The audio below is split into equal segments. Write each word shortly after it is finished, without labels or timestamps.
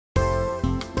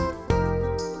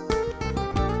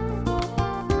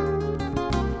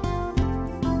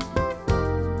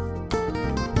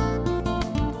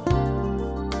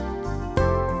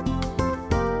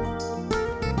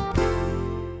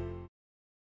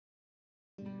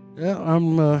Yeah,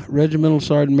 I'm Regimental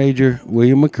Sergeant Major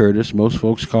William McCurtis. Most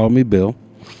folks call me Bill.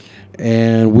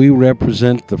 And we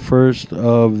represent the first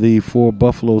of the four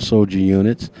Buffalo Soldier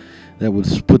units that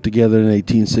was put together in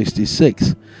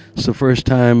 1866. It's the first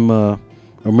time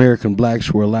American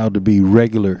blacks were allowed to be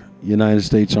regular United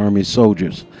States Army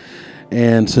soldiers.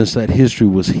 And since that history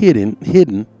was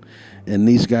hidden, and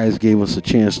these guys gave us a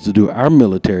chance to do our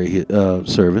military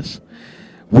service,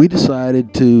 we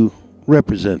decided to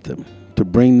represent them, to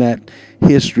bring that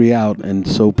history out, and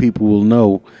so people will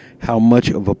know how much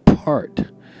of a part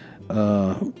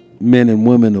men and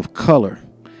women of color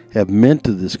have meant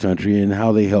to this country and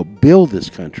how they helped build this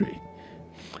country.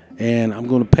 And I'm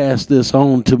going to pass this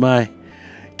on to my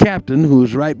captain, who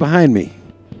is right behind me.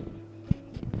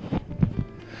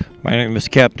 My name is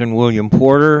Captain William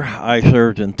Porter. I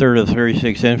served in 3rd of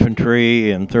 36th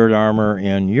Infantry and 3rd Armor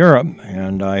in Europe,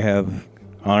 and I have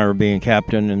honor of being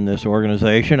captain in this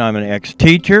organization. I'm an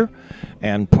ex-teacher,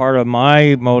 and part of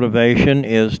my motivation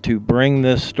is to bring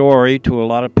this story to a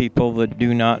lot of people that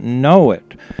do not know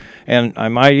it. And I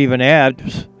might even add,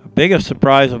 the biggest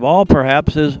surprise of all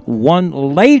perhaps is one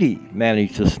lady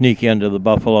managed to sneak into the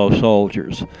Buffalo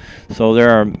Soldiers. So there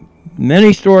are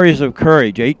many stories of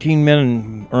courage. 18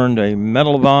 men earned a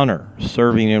Medal of Honor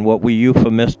serving in what we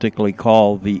euphemistically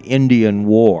call the Indian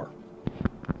War.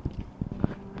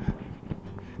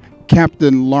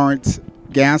 Captain Lawrence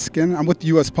Gaskin. I'm with the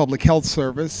U.S. Public Health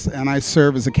Service, and I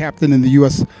serve as a captain in the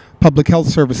U.S. Public Health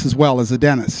Service as well as a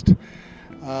dentist.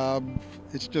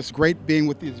 It's just great being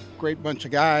with these great bunch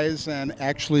of guys and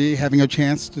actually having a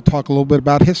chance to talk a little bit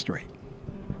about history.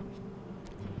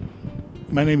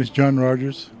 My name is John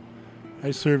Rogers.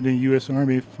 I served in the U.S.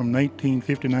 Army from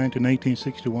 1959 to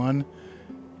 1961,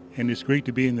 and it's great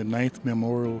to be in the 9th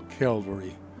Memorial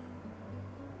Cavalry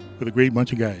with a great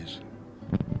bunch of guys.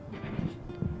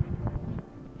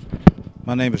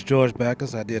 My name is George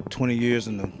Backus. I did 20 years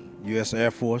in the U.S.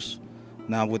 Air Force.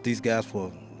 Now I'm with these guys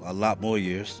for a lot more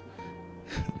years.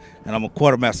 And I'm a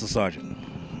quartermaster sergeant.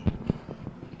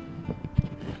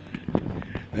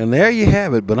 And there you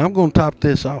have it, but I'm going to top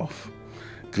this off,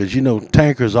 because you know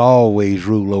tankers always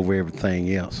rule over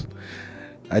everything else.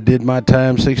 I did my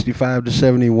time 65 to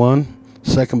 71,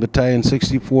 2nd Battalion,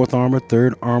 64th Armor,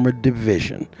 3rd Armored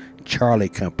Division, Charlie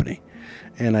Company,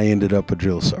 and I ended up a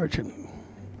drill sergeant.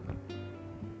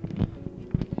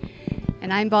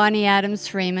 And I'm Bonnie Adams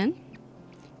Freeman,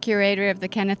 curator of the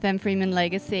Kenneth M. Freeman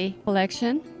Legacy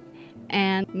Collection.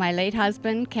 And my late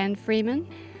husband, Ken Freeman,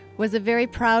 was a very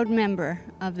proud member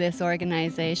of this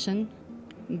organization.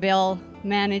 Bill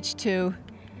managed to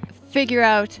figure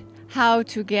out how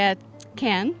to get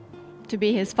Ken to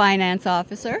be his finance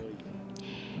officer.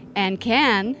 And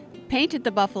Ken painted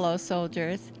the Buffalo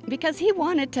Soldiers because he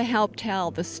wanted to help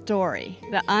tell the story,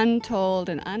 the untold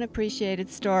and unappreciated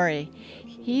story.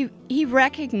 He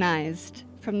recognized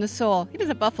from the soul. He was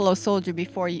a Buffalo Soldier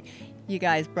before you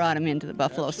guys brought him into the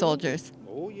Buffalo Soldiers.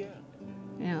 Oh, yeah.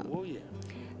 Yeah. Oh, yeah.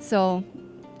 So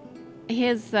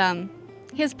his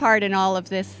part in all of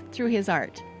this, through his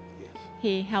art,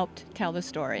 he helped tell the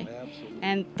story. Absolutely.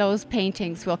 And those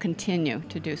paintings will continue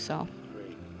to do so.